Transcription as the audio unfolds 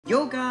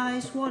Yo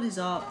guys, what is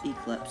up?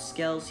 Eclipse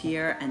Skills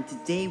here, and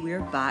today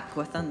we're back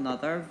with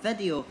another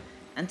video.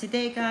 And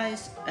today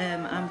guys,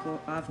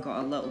 I've got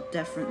a little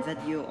different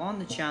video on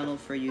the channel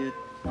for you.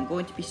 I'm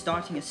going to be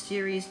starting a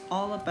series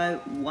all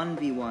about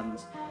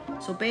 1v1s.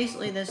 So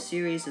basically this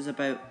series is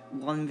about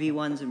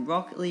 1v1s in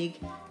Rocket League,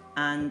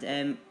 and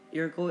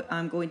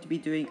I'm going to be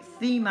doing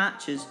 3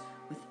 matches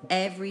with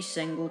every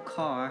single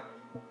car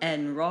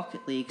in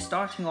Rocket League,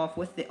 starting off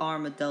with the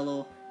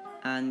Armadillo.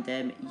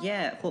 And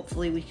yeah,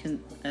 hopefully we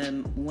can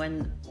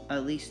win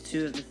at least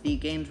 2 of the 3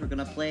 games we're going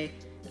to play.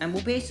 And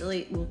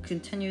we'll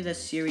continue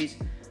this series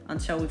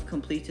until we've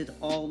completed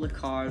all the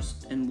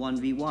cars in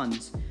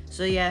 1v1s.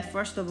 So yeah,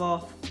 first of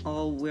all,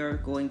 we're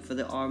going for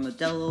the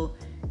Armadillo,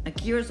 a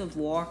Gears of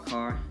War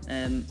car.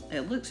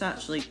 It looks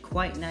actually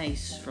quite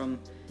nice from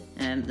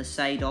the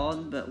side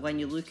on, but when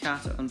you look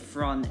at it on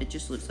front, it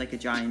just looks like a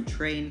giant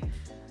train.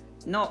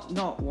 Not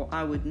what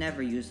I would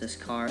never use this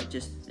car.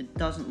 It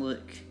doesn't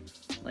look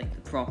like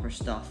the proper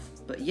stuff.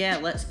 But yeah,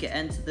 let's get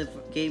into the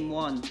game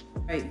 1.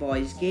 Right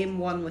boys, game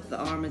 1 with the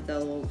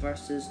Armadillo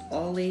versus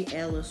Ollie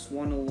Ellis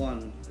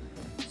 101.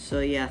 So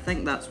yeah, I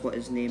think that's what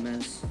his name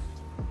is.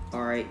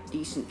 Alright,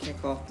 decent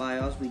kickoff by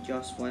us, we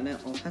just win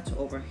it. I'll hit it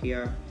over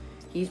here.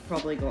 He's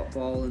probably got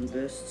ball and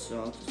boost,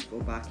 so I'll just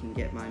go back and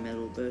get my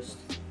middle boost.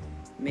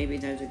 Maybe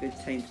now's a good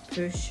time to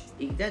push.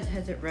 He did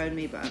hit it round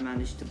me, but I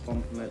managed to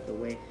bump him out of the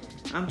way.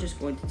 I'm just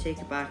going to take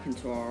it back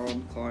into our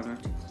own corner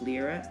to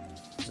clear it.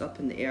 It's up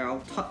in the air, I'll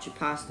touch it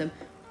past him.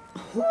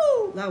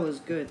 Whoo! That was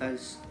good, I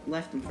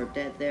left him for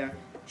dead there.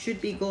 Should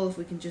be goal if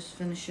we can just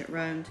finish it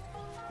round.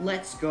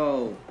 Let's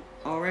go.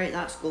 Alright,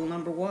 that's goal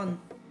number 1.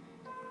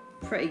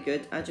 Pretty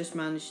good, I just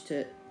managed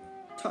to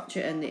touch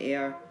it in the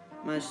air,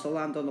 managed to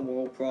land on the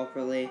wall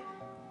properly,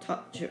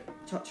 touch it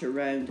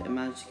round, and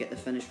managed to get the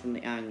finish from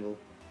the angle.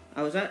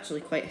 I was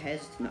actually quite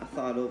hesitant, I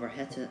thought I'd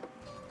overhit it.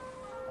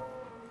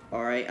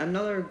 Alright,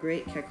 another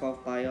great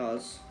kickoff by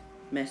us.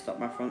 Messed up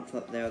my front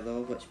flip there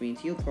though, which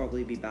means he'll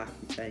probably be back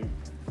in time.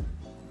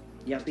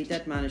 Yep, he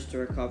did manage to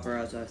recover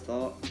as I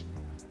thought.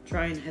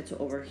 Try and hit it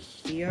over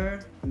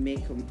here,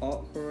 make him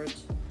awkward.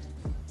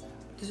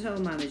 Still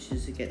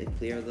manages to get the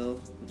clear though,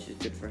 which is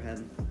good for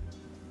him.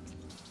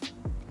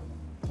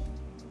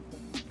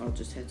 I'll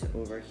just hit it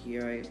over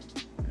here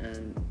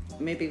and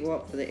maybe go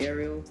up for the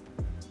aerial.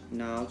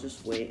 No, I'll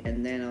just wait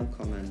and then I'll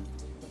come in,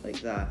 like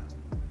that.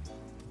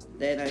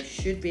 Then I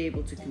should be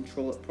able to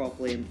control it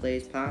properly and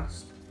blaze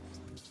past.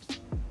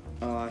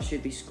 Oh, I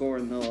should be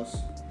scoring those.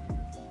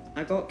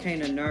 I got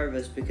kind of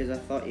nervous because I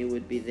thought he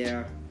would be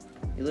there.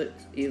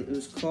 He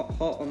was caught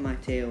hot on my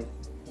tail.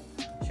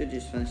 Should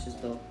just finish this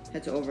though.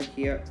 Hit it over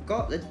here.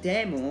 Got the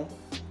demo.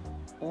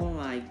 Oh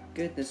my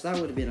goodness, that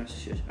would have been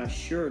a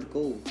assured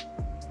goal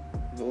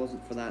if it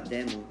wasn't for that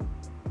demo.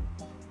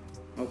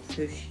 I'll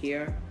push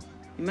here.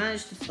 He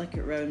managed to flick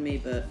it around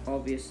me, but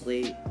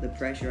obviously the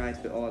pressure I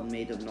put on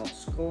made him not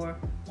score.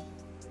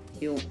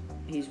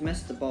 He's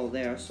missed the ball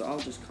there, so I'll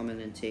just come in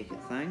and take it,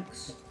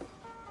 thanks.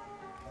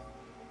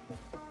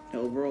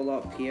 It'll roll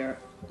up here.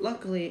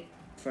 Luckily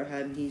for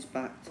him, he's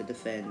back to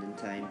defend in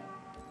time.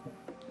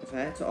 If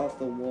I hit it off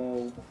the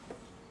wall,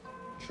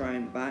 try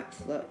and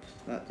backflip,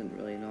 that didn't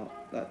really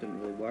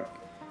work.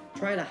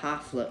 Tried a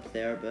half flip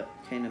there, but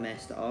kind of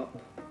messed it up.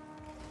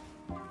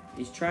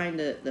 He's trying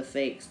the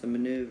fakes, the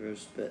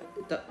maneuvers, but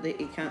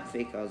he can't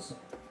fake us.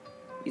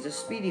 He's a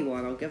speedy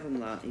one, I'll give him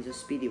that. He's a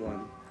speedy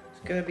one.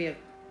 It's going to be a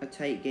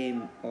tight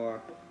game,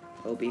 or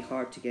it'll be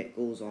hard to get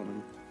goals on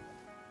him.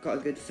 Got a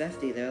good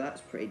 50 there,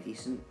 that's pretty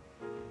decent.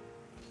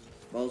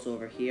 Ball's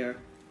over here.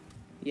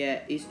 Yeah,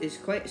 he's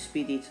quite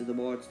speedy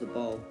towards the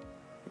ball.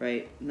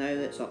 Right, now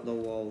it's up the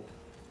wall.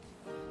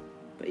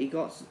 But he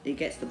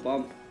gets the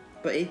bump,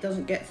 but he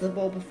doesn't get to the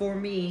ball before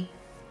me.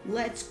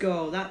 Let's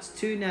go, that's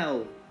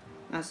 2-0.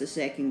 That's the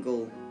second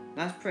goal.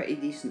 That's pretty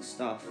decent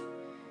stuff.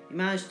 He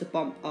managed to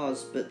bump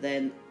us, but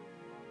then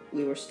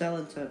we were still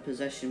into a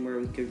position where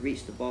we could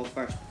reach the ball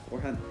first before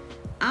him.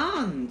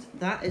 And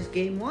that is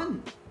game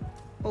 1.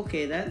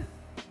 Okay then.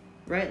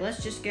 Right,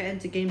 let's just get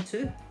into game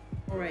 2.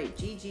 Alright,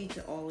 GG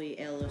to Ollie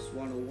Ellis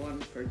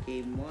 101 for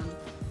game 1.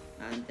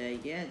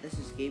 And yeah, this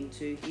is game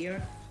 2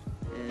 here.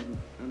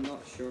 I'm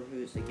not sure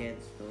who it's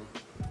against though,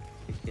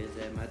 because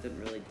I didn't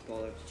really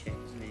bother to check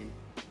his name.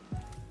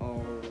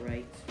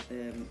 Alright,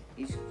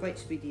 he's quite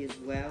speedy as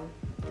well.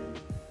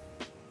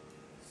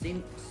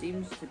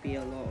 Seems to be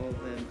a lot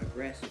of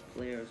aggressive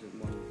players in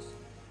ones,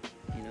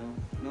 you know,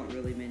 not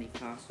really many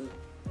passive.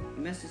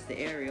 He misses the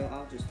aerial,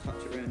 I'll just touch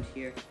it around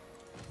here.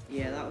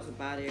 Yeah, that was a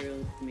bad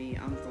aerial for me,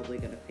 I'm probably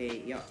going to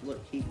pay. Yep,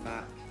 look, he's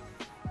back.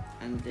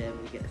 And we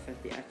get the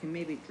 50. I can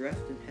maybe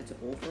drift and hit it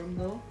over him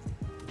though.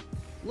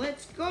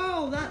 Let's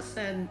go! That's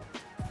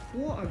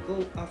what a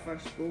goal, our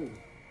first goal.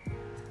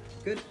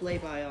 Good play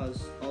by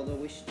us, although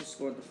we should have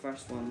scored the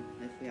first one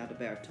if we had a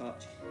better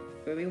touch.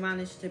 But we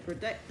managed to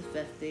predict the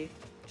 50,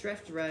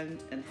 drift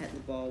around and hit the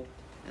ball,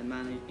 and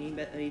he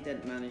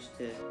didn't manage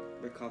to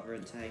recover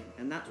in time.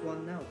 And that's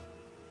 1-0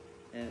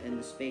 in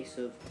the space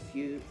of a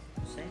few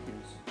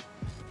seconds.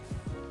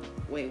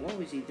 Wait, what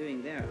was he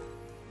doing there?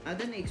 I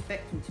didn't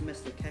expect him to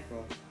miss the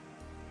kickoff.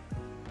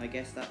 I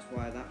guess that's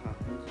why that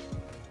happened.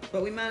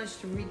 But we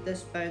managed to read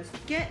this bounce,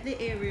 get the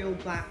aerial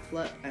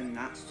backflip, and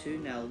that's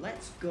 2-0.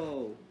 Let's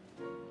go.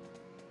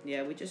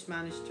 Yeah, we just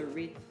managed to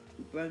read,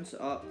 bounce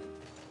it up,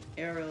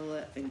 aerial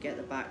it, and get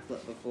the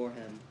backflip before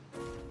him.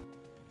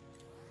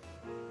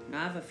 I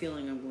have a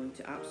feeling I'm going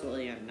to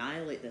absolutely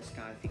annihilate this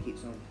guy if he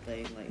keeps on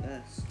playing like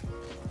this.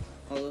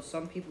 Although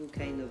some people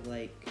kind of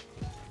like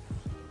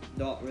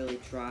not really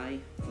try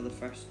for the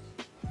first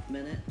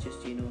minute,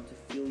 just, you know,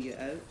 to feel you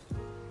out.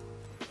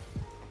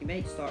 He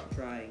might start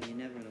trying, you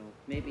never know.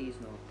 Maybe he's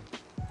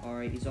not.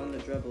 Alright, he's on the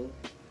dribble.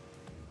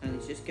 And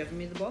he's just giving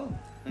me the ball,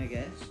 I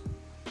guess.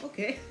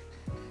 Okay.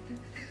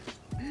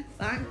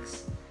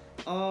 Thanks.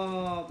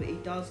 Oh, but he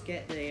does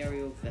get the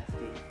aerial 50.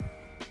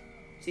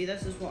 See,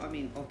 this is what I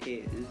mean.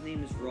 Okay, his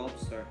name is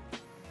Robster.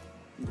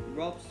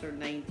 Robster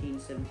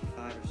 1975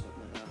 or something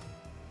like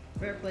that.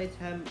 Fair play to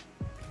him.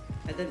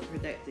 I didn't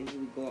predict that he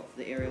would go up for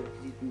the aerial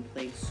because he's been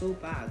playing so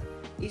bad.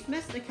 He's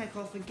missed the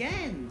kickoff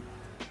again!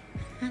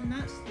 And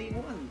that's the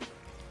one.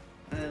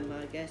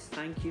 I guess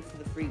thank you for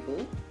the free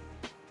goal.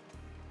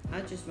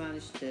 I just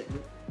managed to...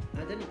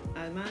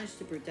 I managed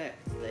to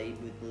predict that he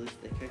would lose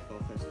the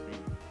kickoff this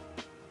time.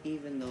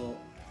 Even though,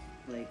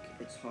 like,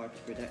 it's hard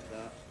to predict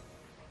that.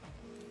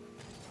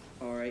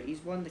 Alright,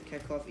 he's won the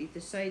kickoff. He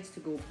decides to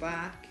go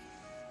back.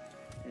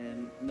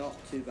 Not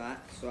too back,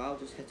 so I'll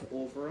just hit it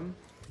over him.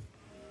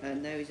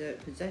 And now he's out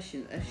of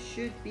position. It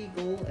should be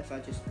goal if I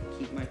just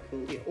keep my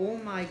cool here. Oh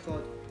my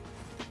god.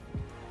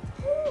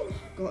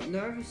 Got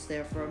nervous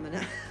there for a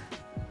minute.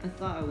 I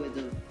thought I would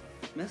have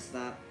missed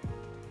that.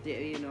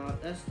 You know,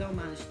 I still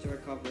managed to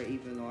recover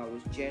even though I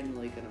was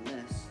generally going to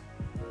miss.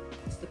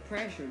 It's the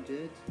pressure,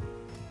 dude.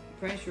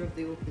 The pressure of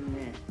the open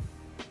net.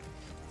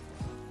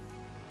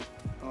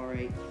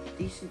 Alright,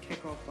 decent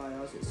kickoff by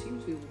us. It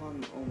seems we've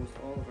won almost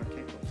all of our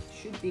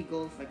kickoffs. Should be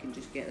goal if I can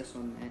just get this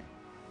on net.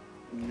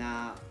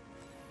 Nah.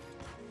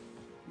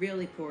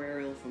 Really poor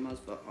aerial from us,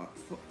 but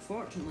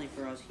fortunately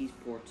for us, he's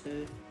poor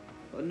too.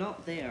 But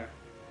not there.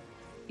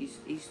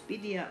 He's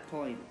speedy at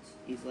points.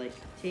 He's like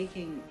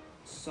taking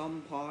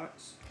some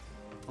parts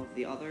of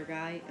the other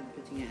guy and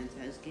putting it into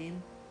his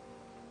game.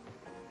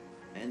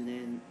 And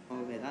then,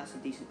 okay, that's a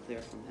decent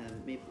clear from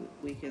him. Maybe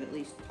we can at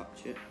least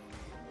touch it.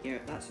 Here,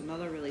 that's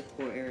another really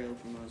poor aerial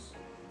from us.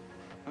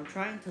 I'm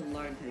trying to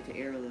learn how to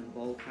aerial in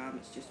ball cam.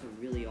 It's just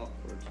really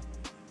awkward.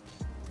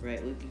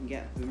 Right, we can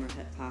get a boomer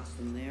hit past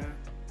him there.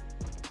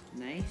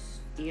 Nice.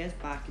 He is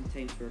back in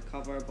time to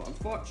recover, but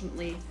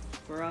unfortunately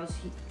for us,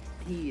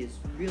 he is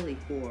really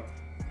poor.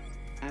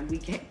 And we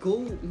get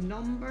goal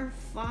number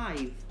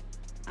 5.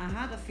 I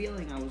had a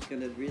feeling I was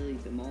going to really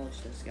demolish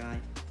this guy.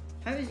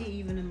 How is he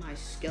even in my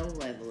skill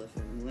level if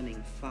I'm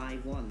winning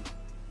 5-1?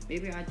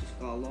 Maybe I just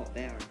got a lot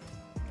better.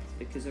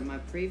 Because in my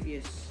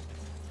previous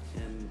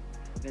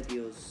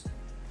videos,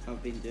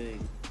 I've been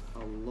doing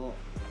a lot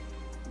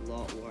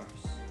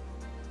worse.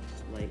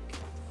 Like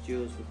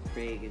duos with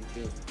Craig and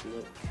duos with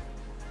Luke.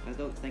 I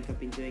don't think I've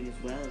been doing as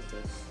well as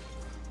this.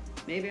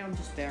 Maybe I'm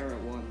just better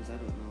at ones, I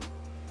don't know.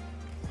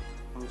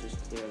 I'll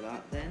just clear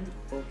that then.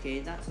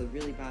 Okay, that's a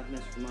really bad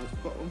miss from us,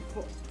 but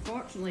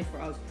unfortunately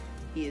for us,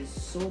 he is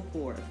so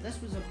poor. If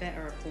this was a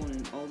better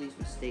opponent, all these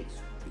mistakes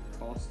would be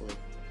costly.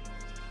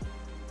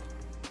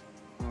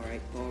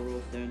 Alright, ball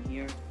rolls down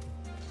here.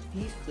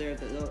 He's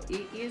cleared it though.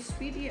 He is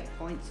speedy at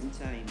points in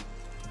time.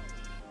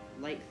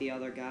 Like the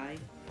other guy,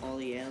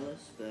 Ollie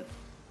Ellis, but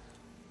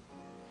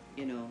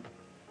you know,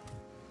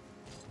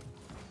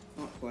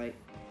 not quite.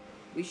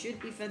 We should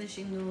be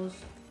finishing those.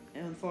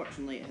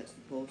 Unfortunately, it hits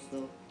the post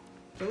though.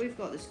 So we've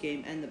got this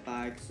game in the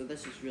bag, so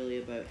this is really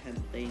about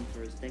him playing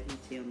for his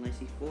dignity unless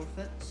he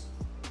forfeits.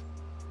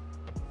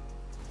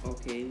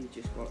 Okay, we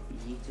just got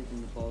yeeted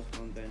and the ball's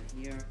gone down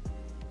here.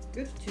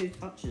 Good 2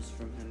 touches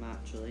from him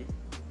actually.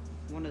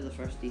 One of the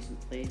first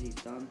decent plays he's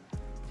done.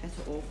 Hit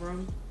it over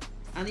him.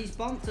 And he's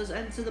bumped us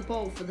into the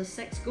ball for the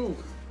 6th goal.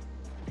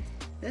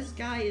 This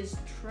guy is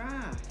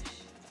trash.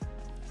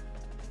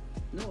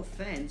 No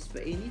offense,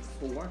 but he needs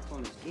to work on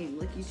his game.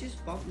 Like, he's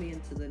just bumped me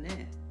into the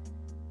net.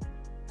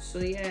 So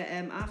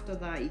yeah, after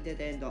that he did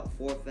end up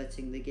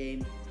forfeiting the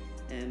game.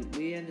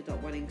 We ended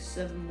up winning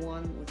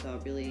 7-1 with a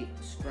really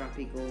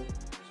scrappy goal.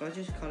 So I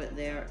just cut it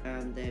there,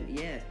 and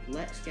yeah,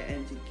 let's get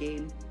into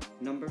game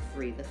number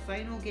 3, the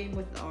final game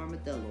with the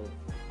armadillo.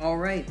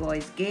 Alright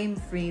boys, game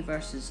 3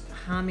 versus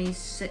Hammy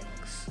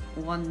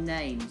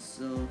 619.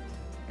 So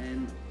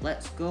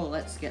let's go,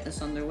 let's get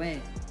this underway.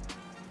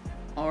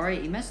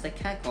 Alright, he missed the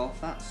kickoff,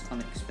 that's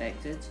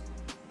unexpected.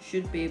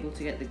 Should be able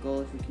to get the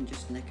goal if we can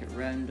just nick it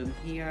round him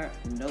here.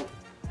 Nope.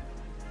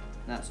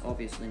 That's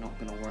obviously not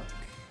going to work.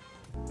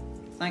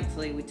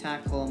 Thankfully we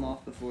tackle him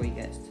off before he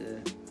gets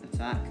to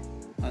attack.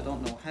 I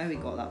don't know how he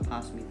got that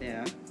past me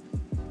there.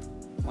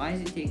 Why is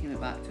he taking it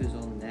back to his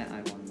own net,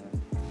 I wonder.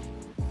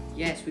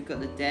 Yes, we got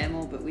the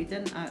demo, but we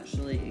didn't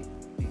actually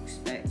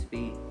expect to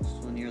be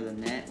so near the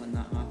net when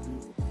that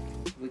happened.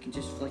 We can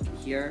just flick it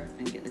here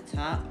and get the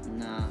tap.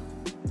 Nah.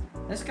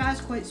 This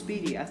guy's quite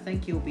speedy. I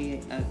think he'll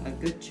be a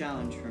good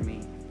challenge for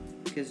me.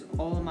 because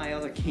all of my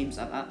other games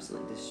I've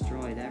absolutely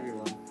destroyed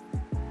everyone.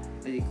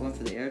 Are you going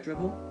for the air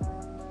dribble?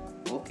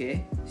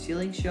 Okay.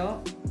 Ceiling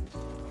shot?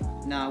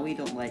 Nah, we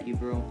don't let you,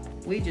 bro.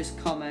 We just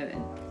come out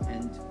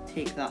and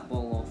take that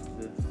ball off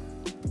of you.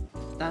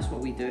 That's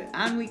what we do.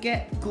 And we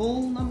get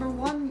goal number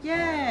 1.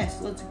 Yes!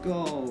 Let's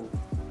go.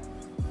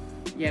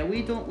 Yeah,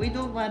 we don't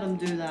let them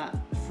do that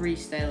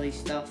freestyly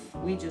stuff.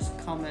 We just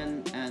come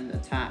in and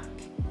attack,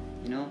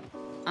 you know?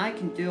 I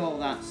can do all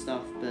that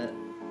stuff, but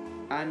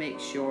I make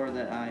sure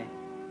that I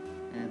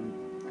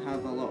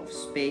have a lot of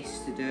space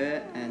to do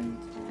it, and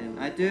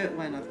I do it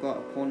when I've got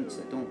opponents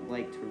that don't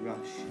like to rush.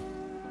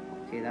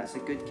 Okay, that's a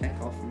good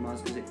kickoff from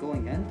us. Is it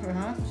going in,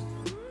 perhaps?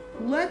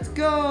 Let's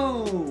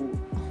go!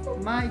 Oh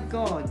my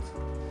god.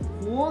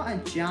 What a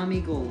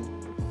jammy goal.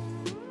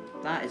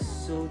 That is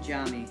so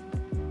jammy.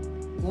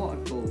 What a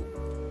goal.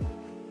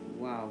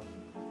 Wow.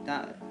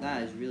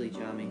 That is really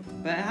jammy.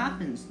 But it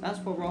happens. That's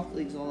what Rocket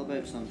League's all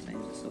about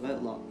sometimes. It's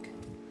about luck.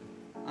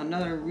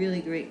 Another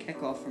really great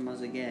kickoff from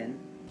us again.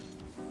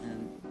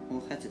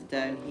 We'll hit it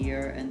down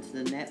here into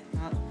the net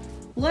perhaps.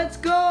 Let's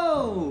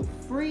go!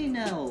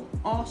 3-0.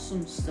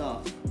 Awesome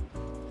stuff.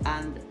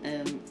 And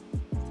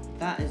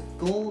that is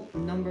goal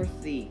number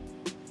 3.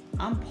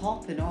 I'm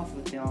popping off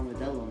with the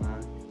armadillo,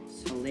 man.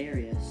 It's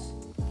hilarious.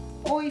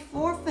 Oh, he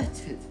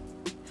forfeited.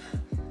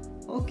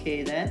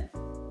 Okay then.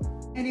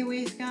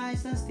 Anyways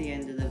guys, that's the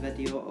end of the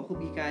video. I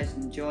hope you guys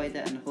enjoyed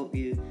it, and I hope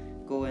you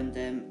go and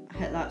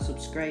hit that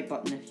subscribe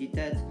button if you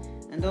did,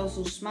 and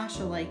also smash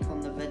a like on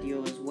the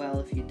video as well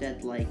if you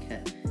did like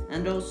it.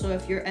 And also,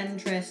 if you're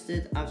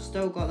interested, I've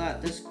still got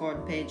that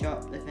Discord page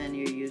up if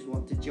any of you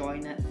want to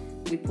join it.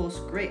 We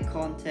post great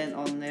content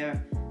on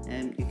there,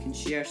 and you can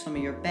share some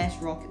of your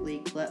best Rocket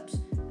League clips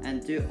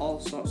and do all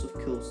sorts of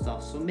cool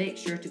stuff, so make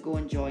sure to go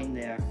and join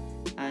there.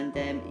 And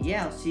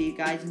yeah, I'll see you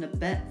guys in a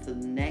bit for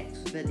the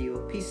next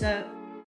video. Peace out.